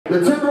The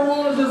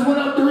Timberwolves just went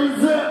up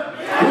 3-zip.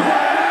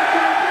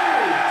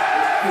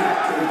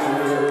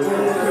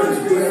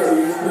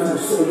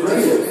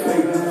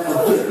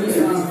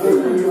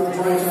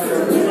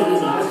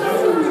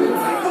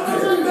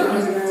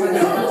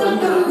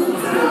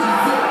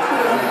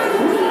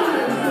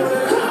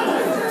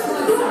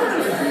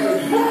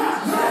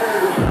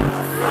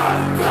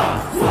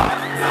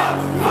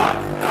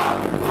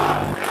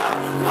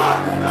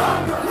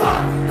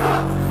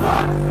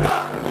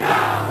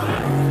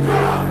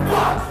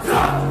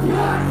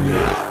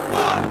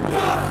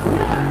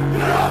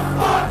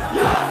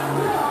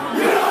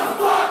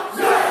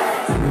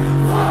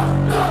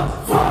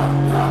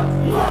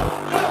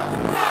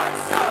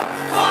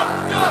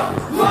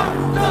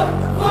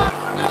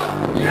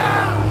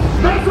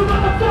 Make some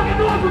motherfucking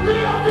noise for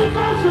BLP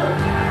Kosher!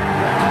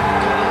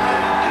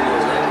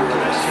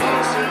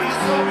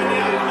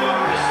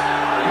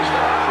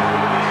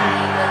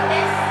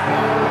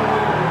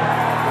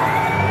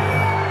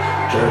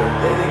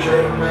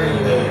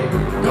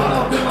 Gun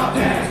up in my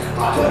pants,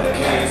 I put a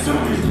can of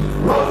Subies,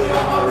 rolling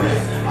on my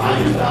wrist, I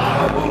used to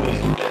hire movies.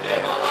 That day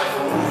my life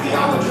a movie,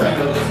 I'm a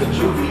Draco, listen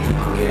juvie.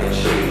 I'm getting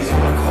cheese, I'm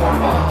a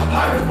cornball,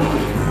 pirate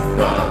booty.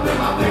 Gun up in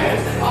my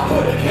pants, I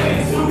put a can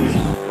of Subies,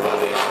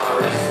 rolling on my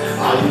wrist,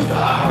 I used to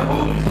hire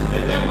movies.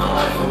 That day my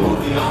life a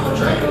movie, I'm a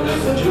Draco,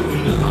 listen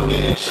juvie. I'm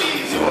getting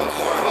cheese, you a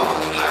cornball,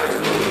 pirate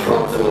booty.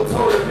 Broke to a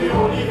tour if you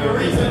don't even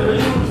reason to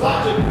use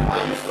logic. I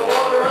used to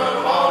wander around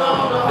them all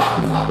on the hot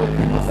topic.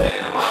 I'm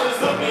saying them all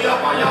just look me up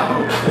on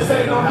Yahoo. This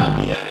ain't no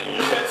happy ending,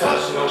 you can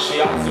touch no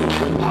shiatsu.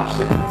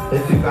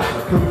 If you got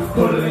the proof,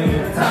 put it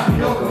in.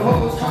 Tapioca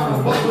hoes trying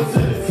to bubble to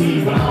the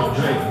tea, but I don't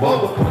drink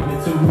bubble.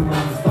 Pointing to who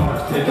runs the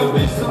stars, take your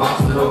bitch to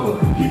Boston over.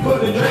 He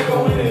put a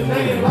Draco in his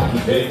name like he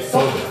big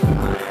soda. I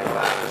ain't no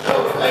after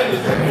shoulder,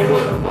 ladies drinking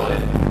with a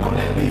bullet. On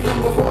that beef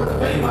from before the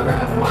fame, I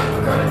got the money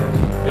for credit.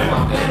 And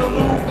my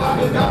pantaloon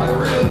pockets got a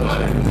real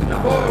button.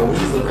 Now boy, the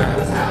weasel grab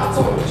his hat, I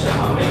told him, check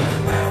my man.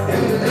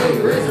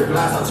 Razor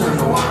glass, I turn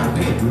the wine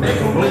pink. Make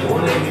them blink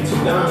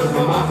 182 diamonds,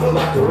 my mouth feel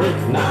like a rink.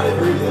 Now they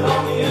breathing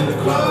on me in the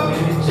club, and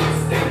these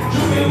chicks stink.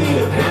 Drew gave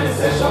me the pen and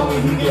said, show me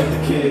he gave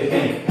the kid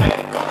ink. Hey,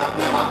 gone up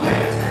in my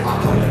pants,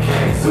 I put a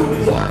can of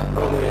Subies,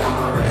 rolling on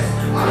my wrist.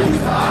 I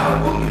used to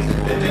hire movies,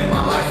 and then my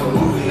life a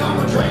movie. I'm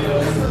a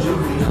Draco, it's a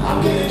juvie.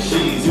 I'm getting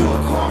cheese, you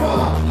a cornball,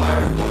 I'm a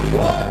pirate booty.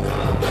 What?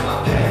 Gone up in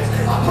my pants,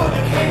 I put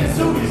a can of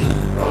Subies,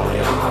 rolling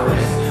on my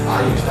wrist.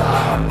 I used to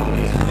hire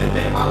movies, and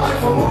then my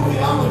life a movie.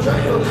 I'm a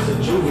Draco, it's a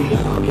juvie.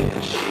 I'm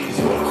getting cheese,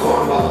 you a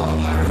cornball, I'm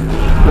a pirate booty.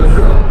 Let's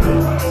go.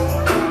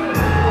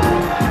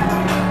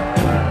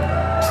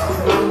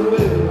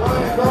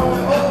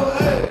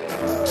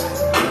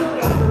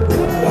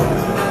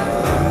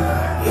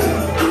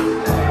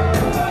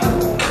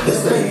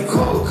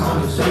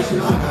 I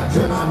got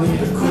drip, I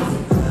need a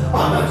koozie.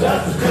 All my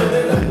jackets cause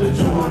they let the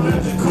Jew on the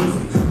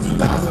jacuzzi.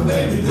 2000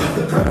 baby, this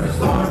the perfect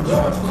storm,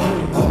 George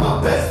Clooney. Put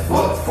my best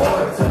foot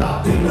forward till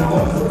I beat the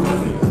boys a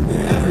groovy.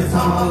 And every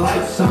time my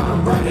light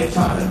shine bright, they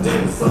try to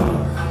dim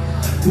some.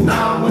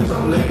 Now I'm with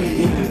your lady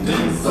eating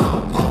dim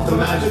sum. Off the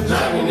magic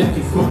dragon, if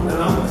you swooping,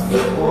 I'ma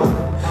flip one.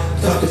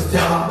 Tuck his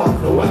tail up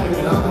off the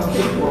wagon, I'ma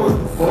kick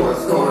one.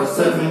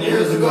 7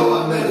 years ago,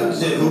 I met a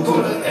chick who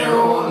put an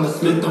arrow on the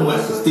Smith &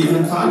 Wesson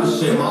Stephen Tyler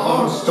shit. My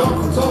arm's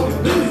strong from Tony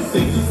Billy,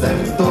 60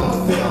 seconds, thought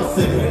I'm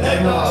sick of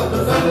eggnog,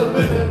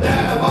 developing the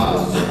dab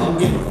ball shit. I'm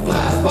getting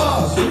flash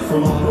ball shit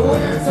from on the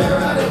wear and tear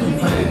at it. You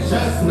playing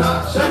chess,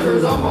 not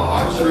checkers. I'm an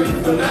archery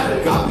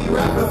fanatic. I'll be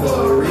rapping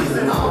for a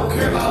reason. I don't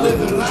care about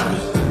living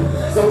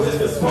lavish. So if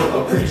it's fun,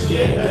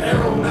 appreciate the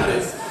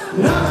aromatics.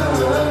 Nah,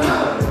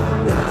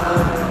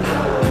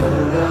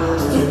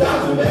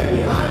 2000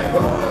 baby, I ain't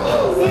going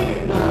old.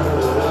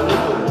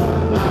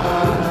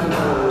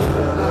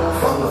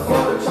 From the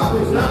Florida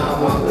tropics, now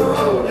I'm off the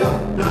road, yo.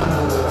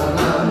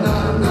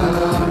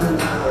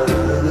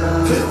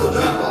 Pistol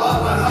drop off,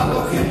 like how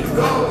low can you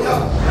go, yo?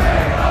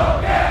 Dreidel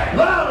gang!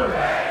 Louder!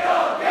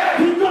 Dreidel gang!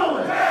 Keep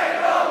going!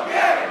 Dreidel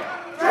gang!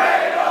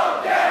 Dreidel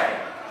gang!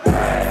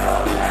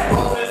 Dreidel gang!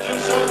 All this new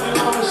shows and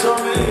all the show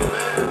me,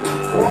 man.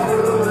 Walk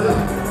it over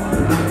there.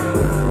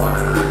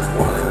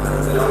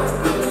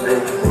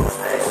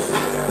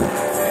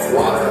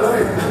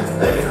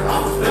 Hey,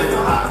 I'm spinning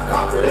a hot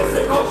copper. They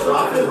say Kosher, I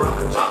feel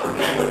rockin' chopper.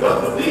 Came with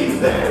double D's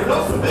there.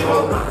 Know some big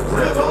old rockers.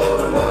 Real gold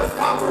and boys,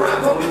 copper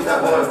rap. Police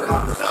that boy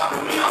copper.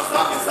 Stopping me, I'm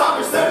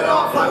stalking, set it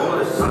off like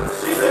what a sucker.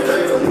 She said,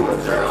 Draco, you a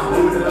jerk. I'm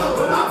moving it up,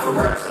 but not for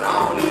perks. And I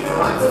don't even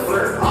like to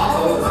flirt. All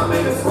hoes, I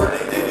made it squirt.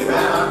 They think me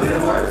bad, I did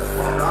it worse.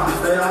 I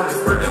stay on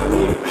this brick and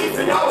we beef.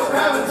 And y'all was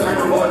grabbing,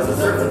 turning boys to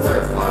surf and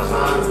turf.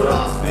 Punchlines, but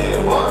I'll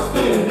spin, water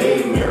spin,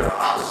 name mirror.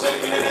 I was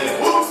shaking it in,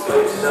 whoop,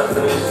 switch it up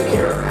and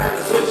insecure. Had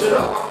to switch it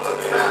up.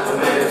 At the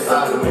man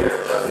inside the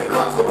mirror, Justin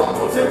Crocs, the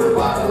ball, timber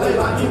by the lake,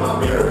 like my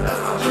mirror.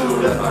 That's my Jew,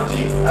 that's my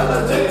G,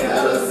 LJ,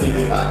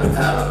 LSC. I can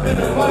tie up in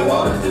the muddy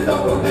waters, just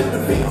don't go get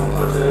the feet. I'm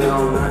pushing it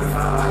on 95.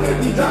 I can't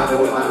be driving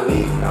with my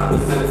knee. I'm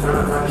just in the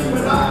front, I keep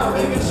an eye on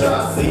making sure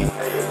I see.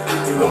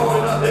 You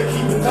going up there,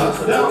 keep in touch,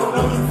 but they don't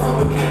know you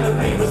from a can of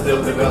paint, but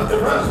still pick up the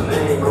brush and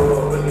they ain't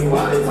grow up with me.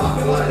 Why they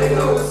talking like they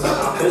know what's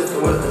up?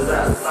 Pistol with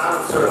disaster,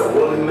 silencer, a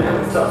woolly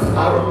man tough.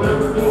 I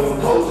remember doing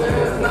pole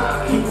jams,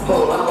 now I keep a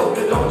pole, I hope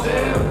it don't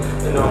jam.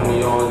 And on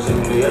me on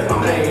Juliet,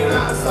 I'm hanging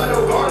outside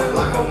your garden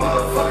like a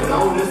motherfucking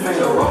on this ain't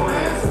your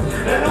romance.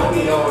 And on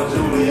me on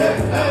Juliet,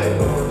 hey,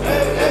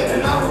 hey, hey,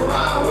 and I will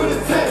ride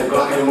with a 10,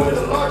 blocking with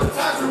a large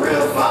attach of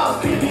real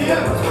files,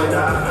 PDF. I swear to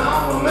God,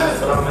 now I'm a mess,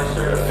 but I'll make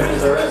sure to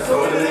finish the rest.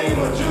 So in the name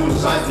of Jews,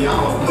 shiesty,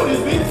 I'ma put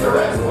his beat to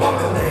rest.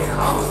 Woman,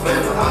 I'ma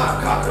spend a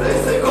hot copper,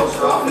 they say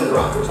Kosher off his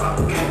rocker.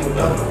 Chopper came with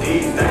double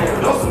D's,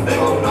 damn, know some big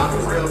old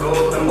knockers, real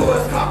gold. Them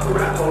boys copper,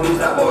 rap police,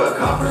 that boy a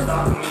copper.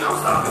 Stopping me, I'm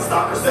stopping,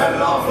 stalker,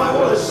 standing off like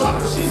what a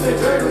shocker. She said,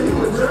 Jerry,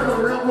 you a German,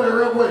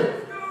 real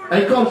quick.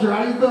 Hey, Kosher,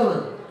 how you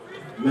feeling?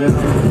 Man,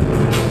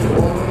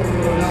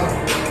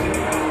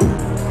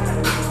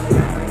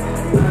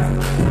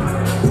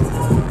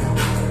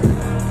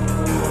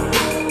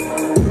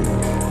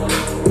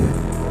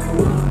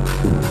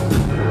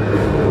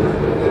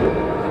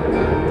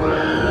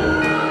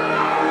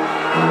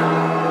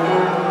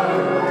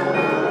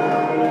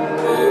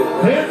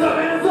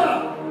 Hands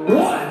up! 1,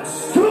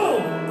 2,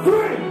 3,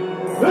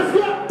 let's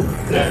go!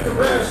 That's the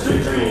rare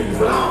street dreams,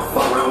 but I don't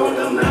fuck around with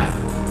them now.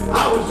 I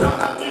was drunk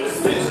out in the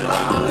station,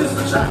 like my list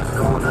of tracks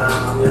going down.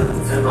 I'm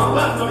yelling 10 on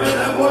left, I made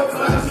that boy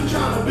class, he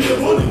trying to be a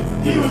bully.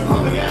 He was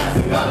pumping gas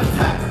and got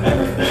attacked.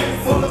 Everything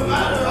full of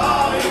matter,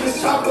 all in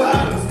his chocolate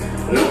atoms.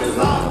 Newton's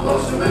law of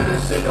motion, man, that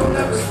shit don't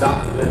never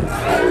stop.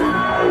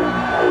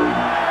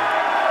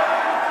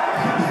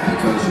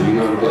 You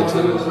know what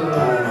tennis? I don't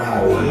know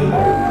how to win.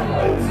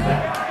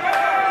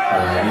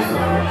 Alright, this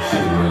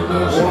shit really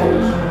does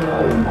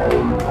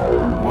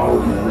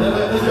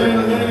This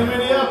ain't in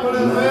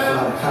Minneapolis, man.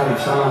 How to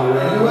chime,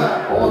 man? You at?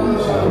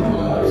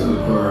 To the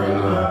car right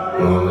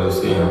now. On that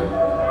skin.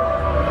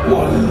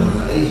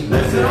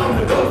 Let's get on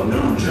the go,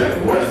 new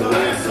drink. Where's the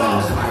land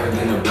sauce? Higher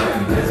than a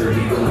brand, desert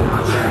eagle in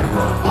my track.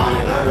 I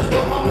ain't Irish,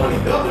 but my money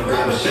double to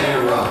grab a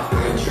shamrock. I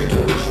ain't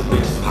tricking with you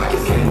bitches,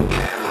 pockets came with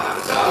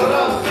padlocks. All of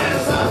those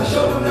fantasize to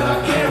show them that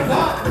I can't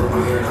pop. Put my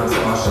hair down to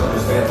my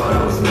shoulders, they thought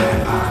I was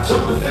mad. I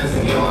jump the fence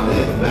and get on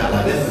it, bad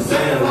like this is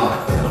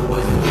sandlot. Tell the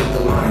boys to hit the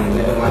line,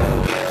 living like a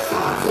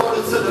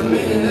Florida to the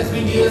million,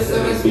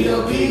 SBDSM,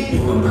 BLP.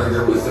 You a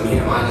burger with some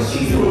ham, minus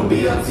cheese, you a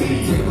BLT.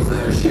 Tables,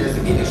 letter shares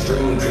to get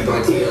extreme, drink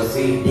like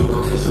TLC. You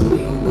gon' catch some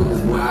legal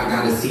moves, boy, I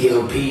got a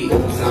CLP.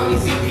 Oops, I need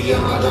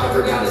CPM, my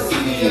driver got a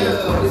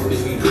CDL. Why this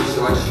bitch be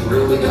preaching like she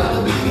really got a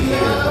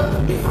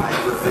BBL? If I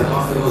ever fell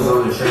off, it was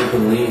on the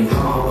trampoline.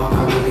 Oh, I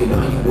really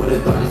know you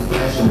would've thought it's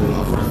flashing.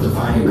 My first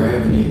defying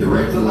gravity,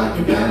 directed like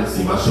a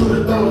galaxy. My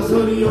shooter throw his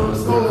hoodie on the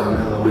score.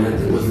 Carmelo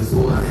Anthony was in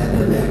school, I had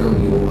that bag on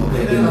me.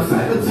 Okay, then I'm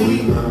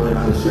faculty.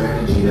 Without a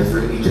strategy, that's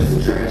really just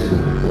a tragedy.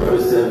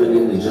 47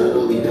 in the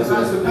jungle, he does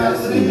max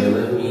capacity. They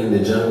left me in the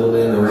jungle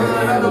in the rain,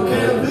 I have no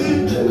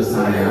canopy.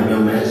 Genocide, I'm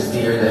your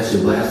majesty, or that's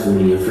your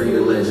blasphemy. You're free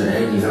to let your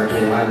Aggies, I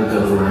can't lie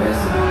because we're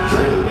asking.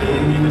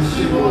 Trade me in the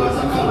shit boys,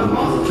 I call them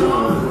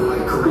Monstron.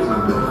 Like Kareem,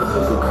 I'm doing a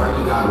hustle,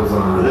 Cardi goggles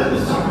on. Let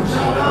this talk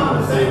shout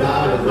down, say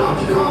that it's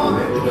Donkey Kong.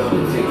 Make the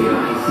double ticket, I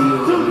ain't see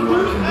it.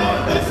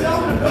 That's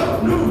out the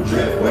dope, new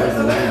drip, where's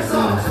the land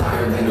sauce?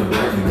 Higher than a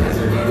burger,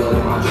 desert eagle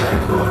in my track.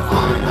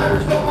 I ain't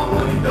Irish, but my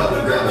money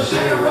double, grab a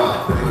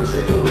shamrock. I ain't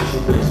tricking with you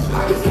bitches,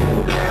 pockets came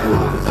with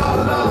padlocks. All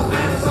of those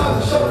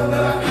fantasize to show them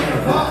that I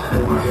can't pop.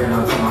 Put my hair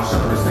down to my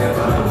shoulders, they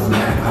thought I was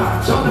mad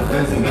hot. Jump the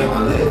fence and get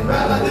my lid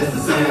back like this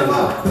is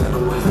sandlot. Tell the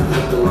boys to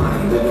hit the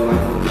line, living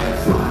like a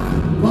backslide.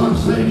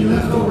 Lunch lady,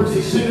 leftovers, he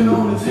shitting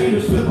on the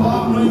taters. Flip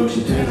off, know what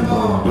you tanning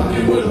on.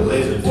 Rocking with a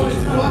laser,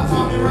 22, I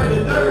taught me right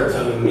at third.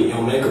 Telling me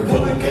you'll make her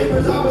pulling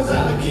capers, I was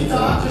at a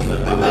guitar. I just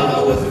looked, I thought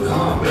I was a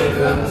calm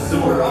baker at the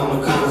sewer.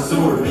 I'm a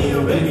connoisseur, me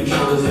and baby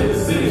trying to take the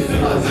city.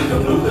 Feel like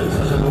Zika Luther,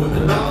 touching with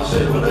the dog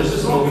shit,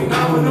 malicious smoking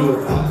cow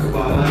manure. Talk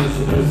about ice,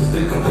 you use a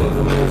stick, I'm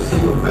fucking on the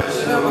sewer.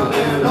 Fashion at my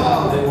damn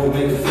dog, they won't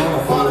make it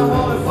far. Find them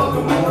all and fuck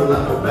them over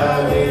like a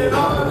bad head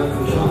on. They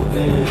can jump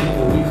in,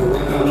 we can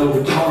rock out no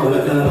guitar.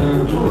 Let that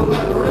iron do it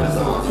like a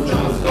renaissance, I'm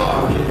trying to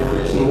star. Getting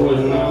rich, more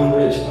than I'm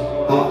rich.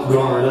 Off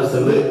guard, that's a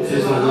lit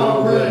tish like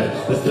I'm bread.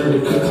 That's dirty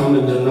cook, I'm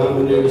a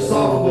denominator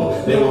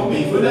solvable. They want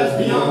beef, but that's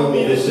beyond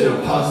me, this shit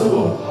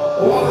impossible.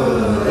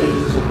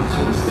 Ages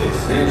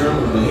 26, stand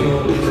drunk, but he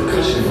don't need the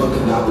cushion.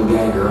 Fucking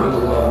doppelganger, I'm the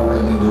one who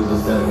really do the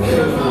 7.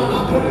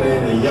 I put it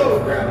in the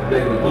yo, grab a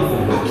baby,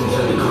 boom, walk you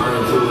to the car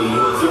until we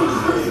use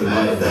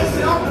it. That's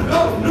it, I'm the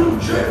go, new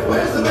drip,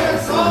 where's the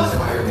bad sauce?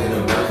 Higher than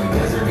a burger,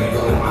 desert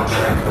eagle in my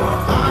track.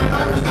 I ain't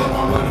Irish, but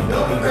my money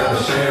double, grab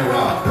a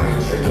shamrock. I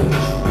ain't tricking with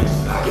you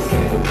bitches, pockets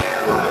came with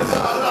padlocks.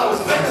 All I was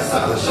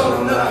fantasize to show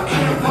them that I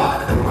can't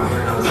pop. Put my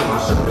hair down to my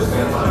shoulders,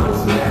 they thought I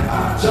was mad.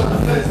 I jump the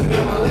fence and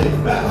get my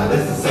leg back like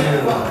this is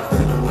sandlot.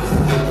 Tell the boys to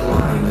hit the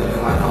line,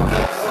 living like I'm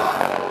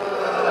backslide.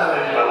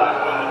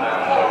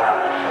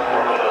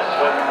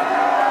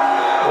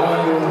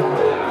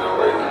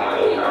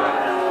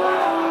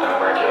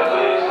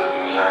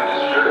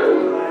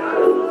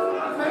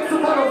 Make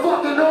some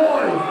motherfucking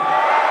noise!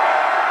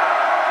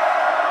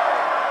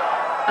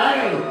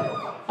 Hey,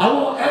 I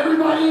want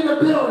everybody in the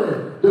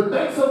building to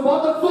make some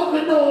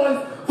motherfucking noise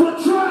for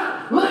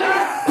Trap.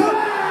 Let's go!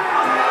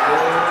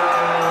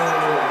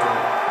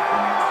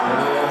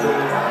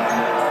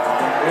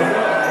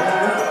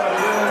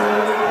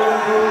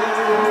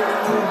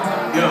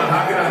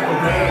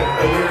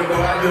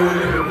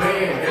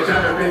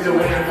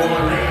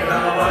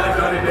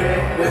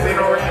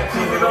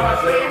 I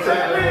sleep,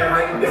 Thailand. I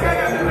think I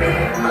got the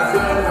man. My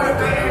son for the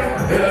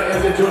band. And I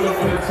as a jeweler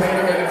for the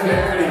tan and the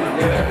clarity.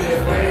 And I be a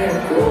fan.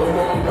 Going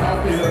on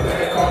copies. I'm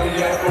like a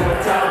cardiac for the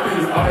top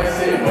piece. All that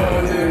shit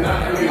buzzing and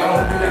knocking me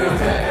off. And then I'm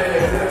tagging.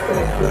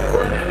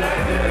 We're the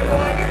night and the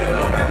going get the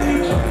low back to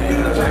each other. You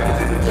know, track it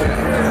to the track.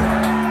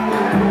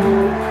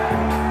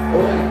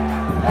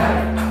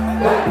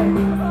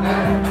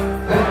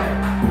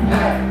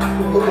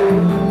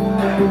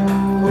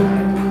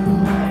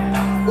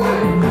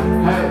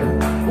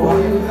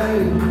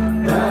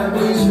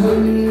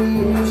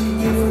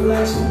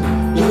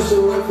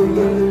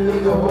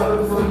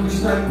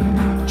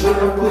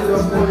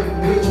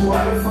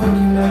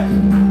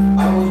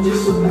 I was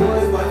just a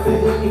boy, but they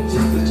ain't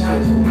just a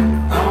child.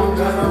 I don't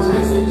got no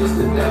reason, just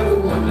the devil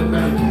want the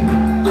bank.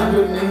 I've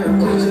been in her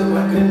picture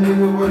like a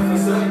nigga worth a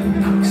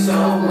second. So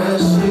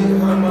much shit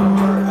hurt my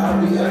heart, I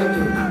be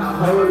aching. I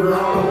heard it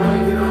all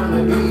ringing on the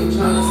beat,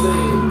 trying to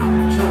sing.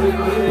 Trying to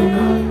get it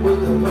done with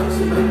the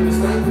person making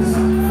mistakes.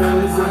 Found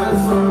his eyes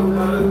from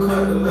by the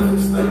car that left him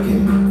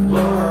stinking.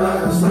 Lord, I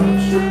got something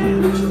trippy,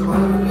 bitch, I'm on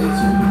the bitch.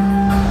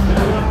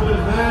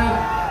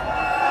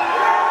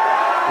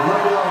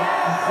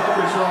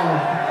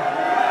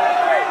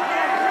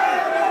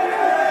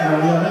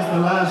 Yeah, that's the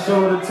last show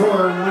of the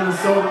tour in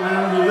Minnesota,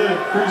 man. We lit.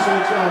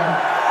 Appreciate y'all.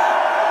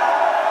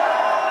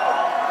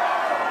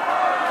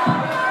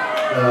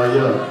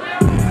 Yeah.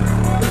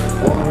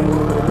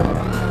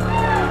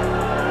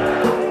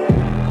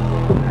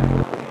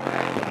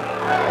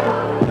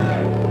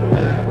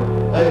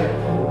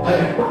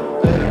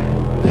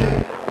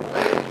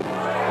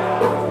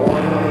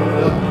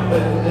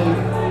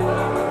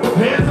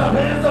 Hands up,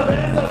 hands up,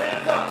 hands up,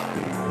 hands up.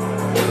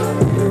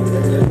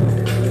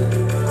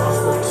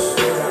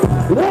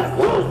 1,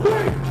 2, 3.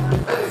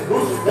 Hey,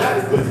 who's that?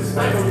 This is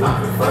Spank. I'm not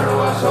inferno.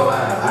 I show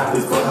ass. I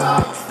just put her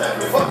out. Stack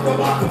me. Fuck the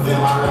block and feel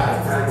my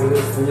ride. Tackle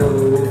this from your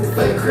little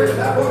fake crib.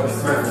 That boy be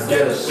smurfing.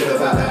 Scared of shit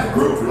about that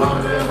group.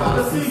 Longer than about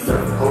the sea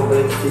surfing. Whole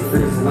baby keep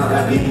freezing. Not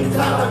that beating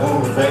time like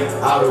boomers, babe.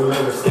 I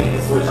remember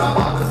skating. Switch out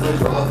boxes.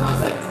 Switch roll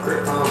contact.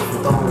 Grip on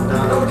from throwing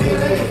down. No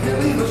DNA can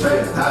leave a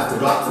trace. Pass the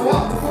block to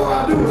walk before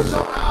I do a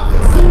show. Now I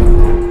feel safe.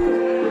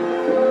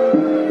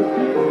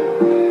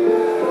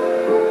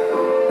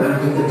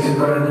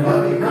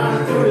 I'll be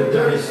grinding through the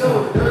dirty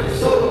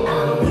solo,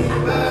 on the beat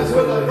bags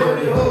with like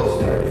dirty hoes.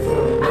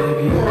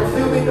 Baby, you don't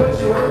feel me, don't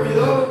you hurt me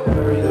though?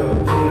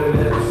 Peanut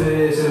and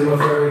fish in my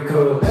furry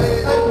coat.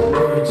 Hey, hey.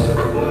 Worry to the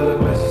blood,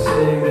 but she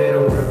sing, they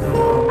don't work no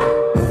more.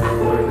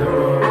 Work no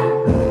more.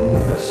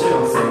 That shit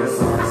don't sing this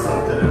song,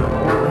 something that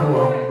don't work no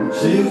more.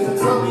 She used to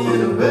tell me in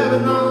the bed,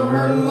 but now I'm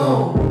hurt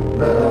alone.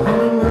 Let a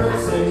hummingbird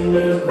sing me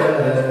the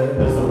bed.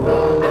 There's a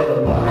wrong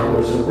lullaby, I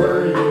wish it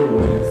were you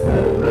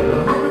instead. Let a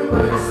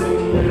hummingbird sing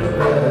me the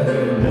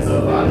bed. It's a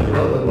body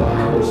lullaby,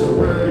 I wish it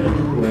were you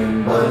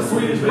instead. I'm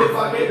Swedish, but if I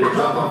get the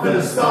drop, I'm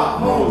finna stop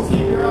homes.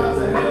 Keep your eyes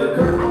ahead of the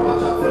curtain,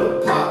 watch out for the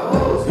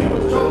potholes. He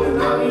was trolling,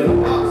 now he in a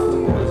box. The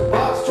boy's a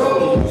box troll.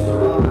 He used to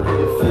run a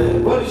nigga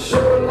fan, but he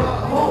sure a lot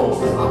homes.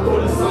 I put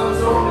his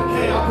signs on the K,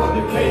 I put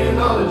the K in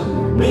knowledge.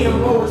 Me and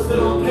Mo were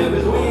still on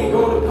campus, we ain't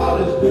go to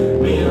college.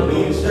 Me and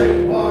me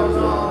straight bars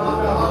on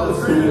alcoholics,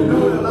 screaming do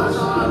it, like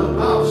shine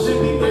about shit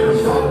be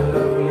getting falling.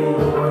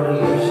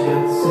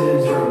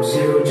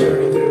 Zero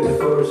journey through the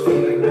forest,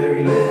 feel like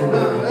Maryland. I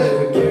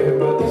never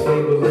cared about these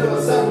people,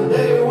 little 7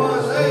 day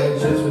ones, hey.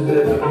 Just with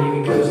that,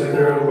 even cause the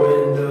girl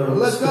went down.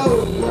 Let's go!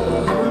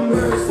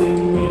 Hummingbird sing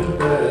me the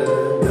bed.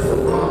 There's a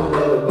wrong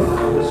lullaby,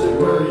 I wish it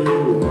were you.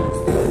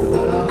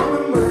 Let a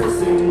hummingbird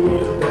sing me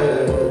the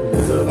bed.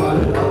 It's a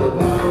body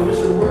lullaby, I wish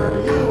it were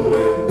you.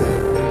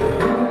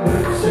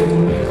 Hummingbird sing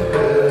me the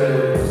bed.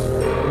 It's a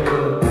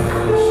lullaby,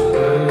 I wish it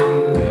were you.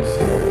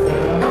 Let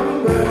a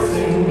hummingbird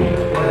sing me the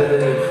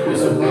bed.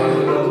 It's a body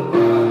lullaby.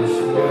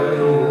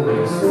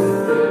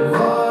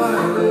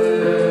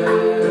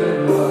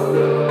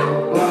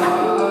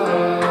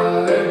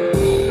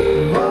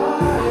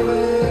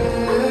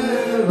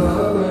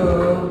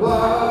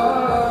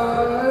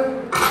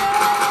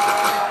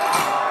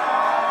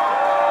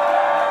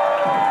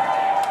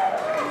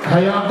 How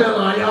y'all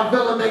feeling? How y'all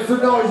feeling? Make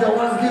some noise. Y'all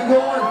want us to keep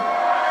going?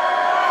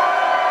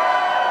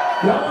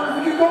 Y'all want us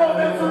to keep going?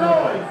 Make some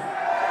noise.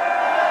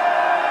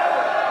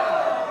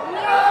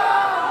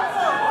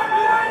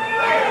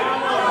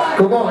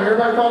 Come on,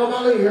 everybody follow my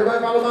lead. Everybody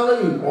follow my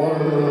lead.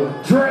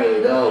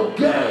 Dreidel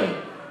gang.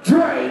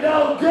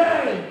 Dreidel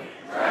gang.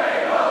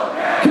 Dreidel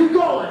gang. Keep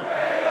going.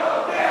 Dreidel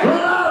gang. Run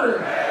louder.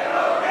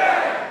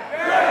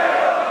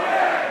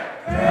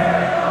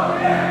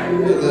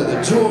 The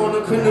two on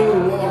the canoe.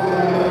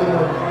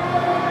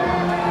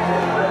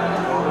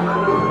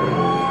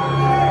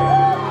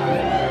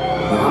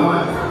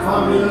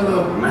 Find me a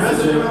little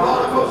message in the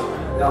articles.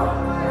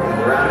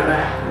 Right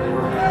back.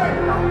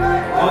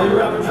 All you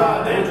rappers try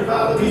to dance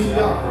about the beach,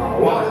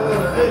 y'all. Walk the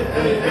other,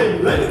 hey.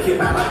 Let it kick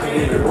back like an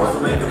angry horse,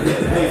 make them hit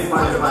the hay.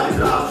 Find your money,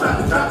 job, try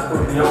to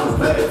put me on the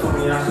play. Told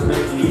me I should make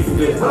it easy,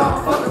 bitch, but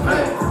I'm fucking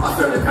pay. I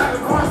started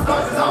cracking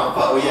cornstarch, cause I'm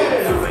fuck,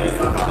 yeah. She ain't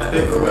stuck on that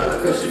big gorilla,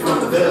 cause she from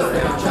the Bills.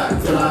 And I'm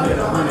trapped till I hit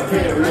 100K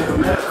to make a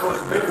medical.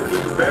 Pickle,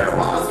 keep the barrel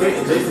while I'm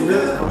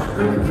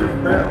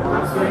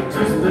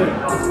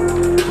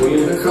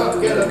We in the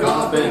cup, get a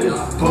golf bandage.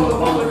 Pull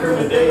up on the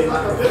curving days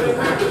like a Philly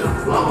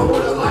Panthers. Mama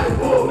with a light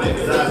bulb, make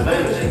his ass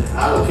vanish.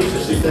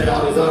 Alopecia, she said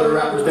all these other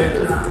rappers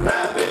dangerous.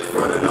 Bad bitch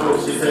from the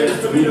nose, she said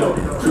it's tomato.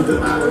 Truth of the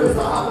matter is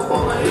I hop up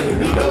on my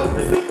incognito.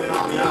 They sleeping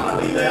on me,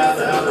 I'ma leave their ass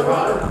to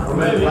Eldorado. Or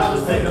maybe I'll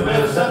just take the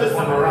man and shove this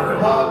on my rocket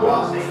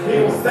hogwash. He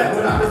ain't step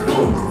without his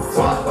goon.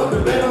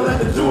 Swashbuckler, they don't let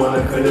the Jew on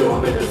the canoe.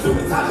 I'm in the suit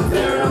and Tasha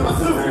staring at my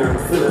suit.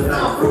 It's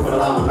down proof, but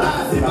I'm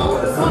alive. See about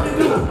what it's on to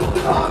do.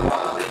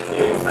 Hogwash. He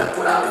ain't step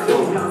without his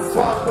goon.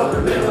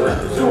 Swashbuckler, they don't let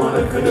the Jew on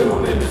the canoe.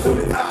 I'm in the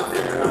suit and Tasha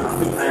staring at my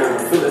suit.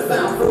 It's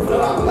down proof, but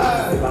I'm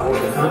alive. See about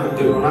what it's on to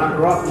do. When I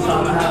grew up, I'm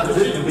trying to have a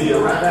vision to be a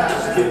rat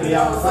ass. She kicked me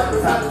out of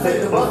cycles, had to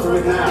take the bus to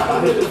it now.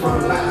 I hit it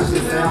from the back, she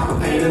said I'm a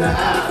pain in the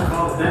ass. I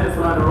call it dance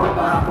when I grew up, I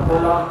have to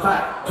pull off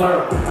track.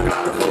 Plural. I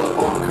got to pull up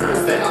on the current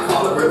state, I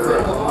call it rip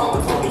curl. My mama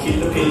told me keep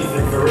the peace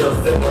in for real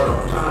stick world.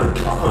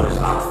 I'll punish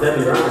ops,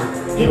 steady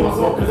rhyme. He won't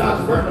smoke cause I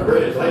just burn the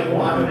bridge, late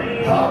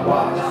wine.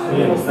 Hogwash,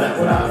 he ain't gon' step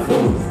without his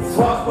food.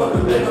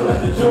 Swashbuckler, they don't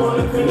let the Jew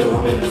on the canoe.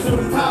 I'm in the suit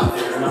and top,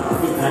 tearing up my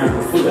suit, tearing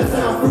my food. That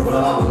sound proof, but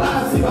I'm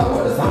alive, see about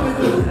what it's on to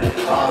do.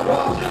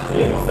 Hogwash, he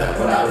ain't gon' step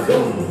without his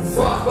food.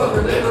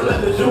 Swashbuckler, they don't let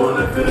the Jew on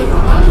the canoe.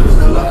 I used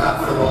to look out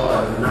for the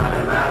boys, now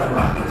they mad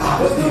about it.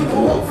 But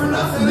people won't for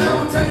nothing, they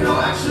don't take no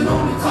action,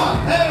 only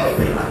talk. Hey,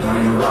 they like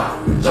Dwayne Rock.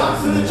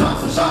 Johnson and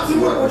Johnson shots, he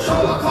work with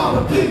Troll. I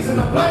call the pigs in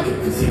the blanket,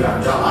 cause he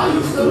got a job. I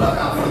used to look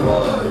out for the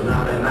boys,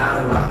 now they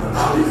mad about it.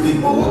 All these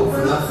people won't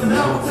for nothing, they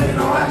don't take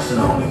no action,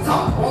 only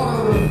talk.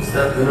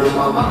 Stepping in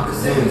my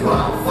moccasins, but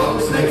I don't fuck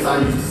with snakes. I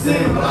used to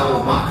sin, but I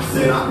don't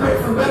moccasin. I pray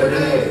for better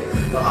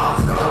days. The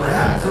ops gone, they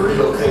had to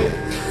relocate.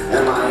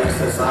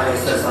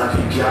 M-I-S-S-I-S-S, I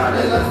keep God,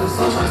 they left the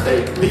Sunshine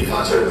State. Me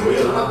concert the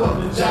wheel and I bump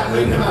the jack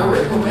link and I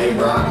rip them, hey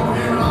bro, I go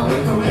ham and I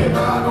wink them, hey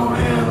bro, I go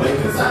ham.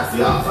 Lincoln sacks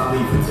the ops, I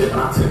leave the tip and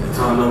I tip the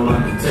time, no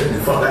money, tip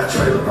me. Fuck that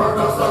trailer park,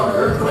 I'll start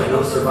an earthquake,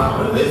 no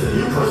survival, listen.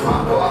 You push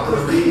my door, I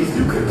push these.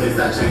 You can kiss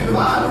that chain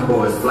divide, them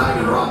boys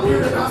flagging rock here,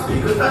 they got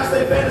speakers back,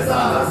 they fantasize.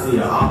 I see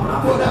a hop and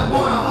I put that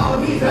boy on, holler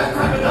me, that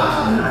crack and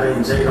die. I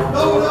didn't J, don't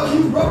know what up,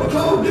 you broke the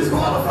code,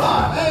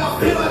 disqualified. Hey, I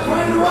feel like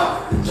Dwayne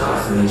Rock.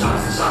 Johnson and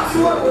Johnson shots,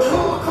 you work with who?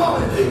 I call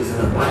it pigs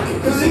in a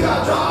blanket, cause he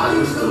got draw. I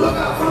used to look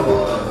out for the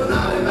boys, but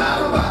now they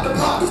mad about the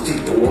pop. These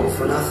people won't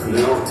for nothing,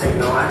 they don't take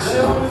no action, they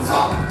only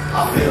talk.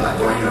 I feel like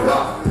Dwayne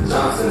Rock.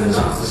 Johnson and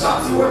Johnson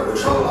shots, he work with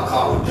Troll. I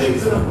call him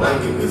pigs in a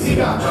blanket, cause he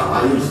got draw.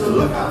 I used to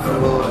look out for the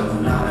boys,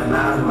 but now they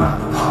mad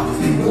about the pop.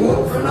 These people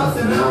won't for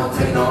nothing, they don't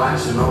take no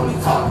action, only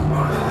talk.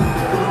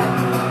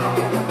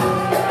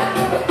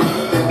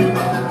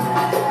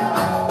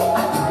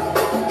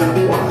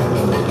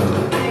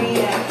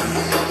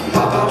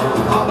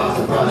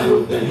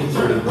 Then he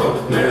turned and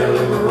broke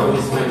Marilyn Monroe,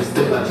 he swing a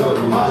stick like Joe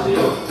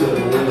DiMaggio. To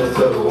the window,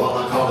 to the wall,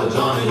 I call it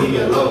John and he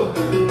get low.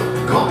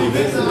 Call me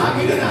Vincent, I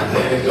get in, I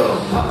can't go.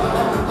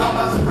 I'm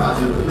not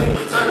surprised you, then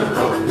he turned and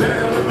broke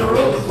Marilyn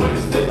Monroe, he swing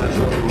a stick like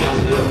Joe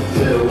DiMaggio.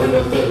 To the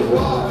window, to the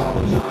wall, I call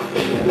it John and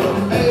he get low.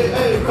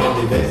 Hey, call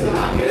me Vincent,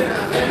 I get in, I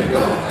can't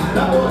go.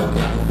 That boy,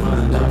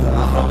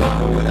 I'm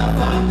rockin' with that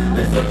fine.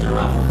 They searching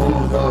around for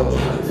fools, though.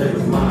 Trying to take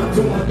his mind.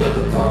 Too much good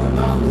to talk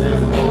about.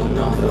 There's I'm holding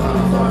on till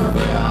I'm starting to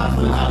figure out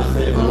how to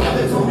save my life.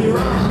 They told me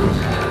run.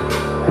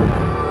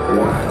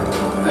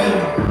 Hey.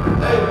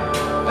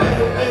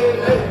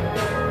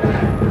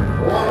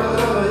 One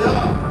another,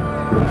 y'all.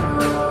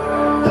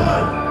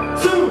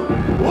 1, 2,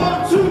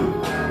 1,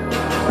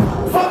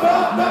 2. Fuck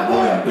up, that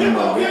boy a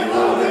bimbo. Get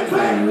low, they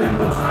playing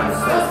limbo. Trying to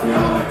stress me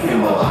on the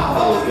Kimbo. I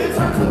always get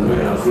turned to the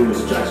wheel. Through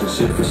distraction,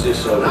 shit for shit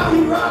show. Now he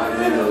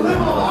riding in the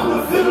limo. I'm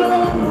the fiddler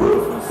on the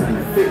roof. I'm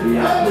sending 50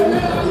 out the window.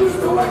 I used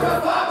to work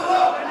at 5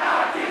 below, and now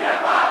I keep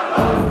that 5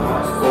 below.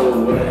 Arms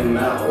cold, wet and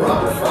mouth.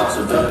 Robert Frost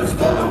or Doug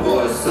exploding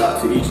boys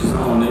suck. To each his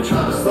own, they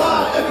try to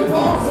slide every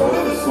bomb. So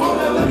if it's smoke,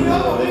 then let me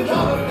know. They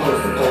drop it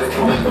post to post.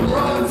 Make a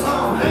brother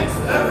Tom Hanks.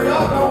 Every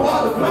outdoor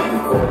water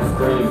blanket. Corpse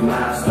grave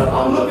masked up.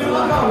 I'm looking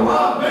like I'm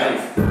Rob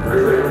Banks.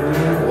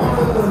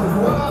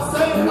 What I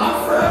say, I'm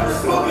forever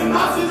smoking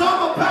Nazis.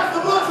 I'ma pack the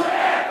lunch with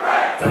air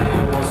crack.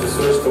 Damn, wants to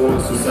switch to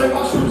ones who say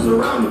my shoes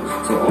around me.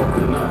 So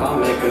open up, I'll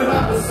make it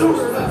out the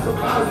sewers. That's what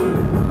I do.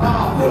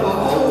 I'll put a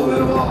hole in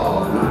the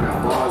wall. And I got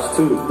bars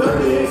too.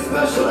 38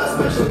 special, that's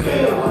special K.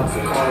 I want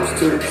some cars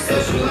too.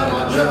 Said she let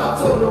my jet, I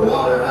told her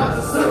water as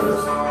a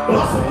service.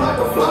 Blossom like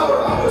a flower,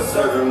 I was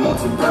serving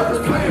multi-purpose.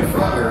 Playing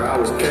Frogger, I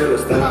was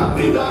careless, then I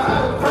beat, I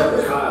had a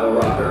purpose. Kyle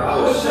Rocker, I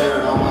was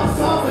sharing all my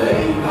songs at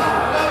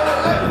 85.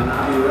 And I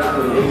be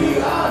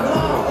rapping, I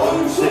don't owe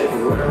you shit.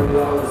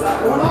 Wherever I was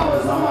at when I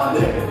was on my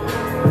dick.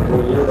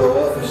 When you're the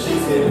wolf and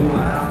she's hitting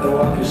my after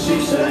walk, and she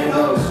ain't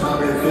no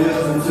stronger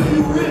feels until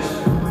you rich.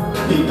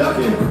 He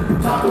ducking,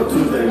 Taco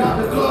Tuesday,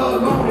 got the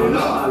club going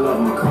up. I love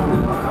my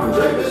Conan, I'm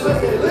Drake, bitch, let's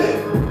get lit.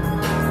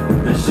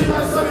 And she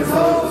like sucking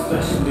toes,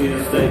 especially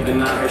if they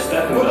been out here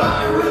stepping. But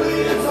I ain't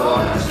really into all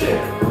that shit.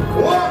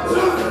 1,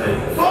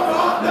 2, fuck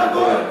off, that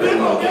boy,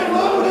 bimbo, get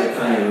low, they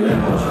playing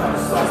limbo. Trying to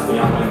slice me,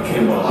 I'm like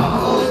Kimbo. I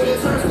always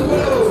get turned to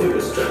widows. He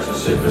was stretching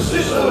shit for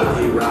shit show.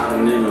 He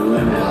riding in a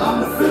limo. I'm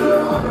the fiddler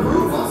on the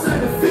roof, I'm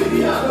sending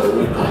 50 out the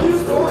window.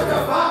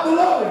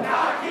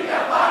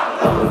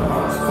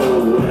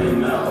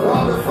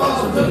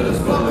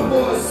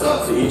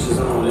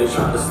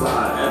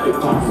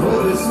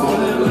 song,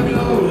 then let me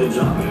know who they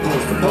drop it.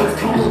 Post to post,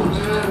 come on,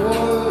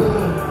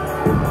 man.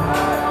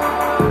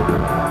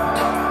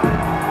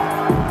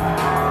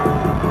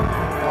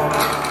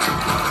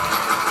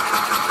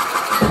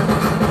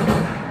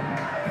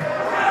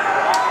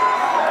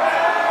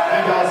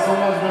 Thank y'all so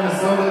much,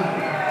 Minnesota.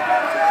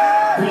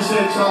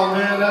 Appreciate y'all,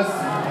 man. That's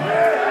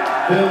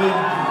Billy,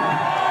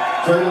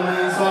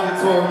 DREIDELMAN, SAGA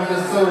Tour,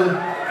 Minnesota.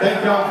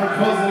 Thank y'all for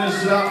closing this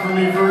shit out for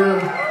me, for real.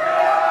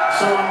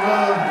 Showing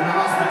love and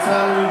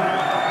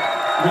hospitality.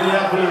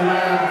 Minneapolis,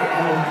 man.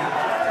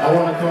 I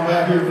want to come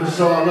back here for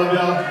sure. I love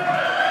y'all.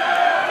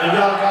 If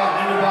y'all got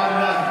anybody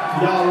that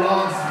y'all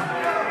lost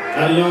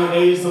at a young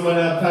age, somebody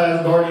that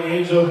passed, guardian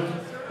angel,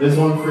 this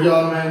one for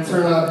y'all, man.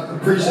 Turn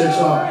up. Appreciate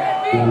y'all.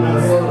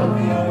 Minnesota.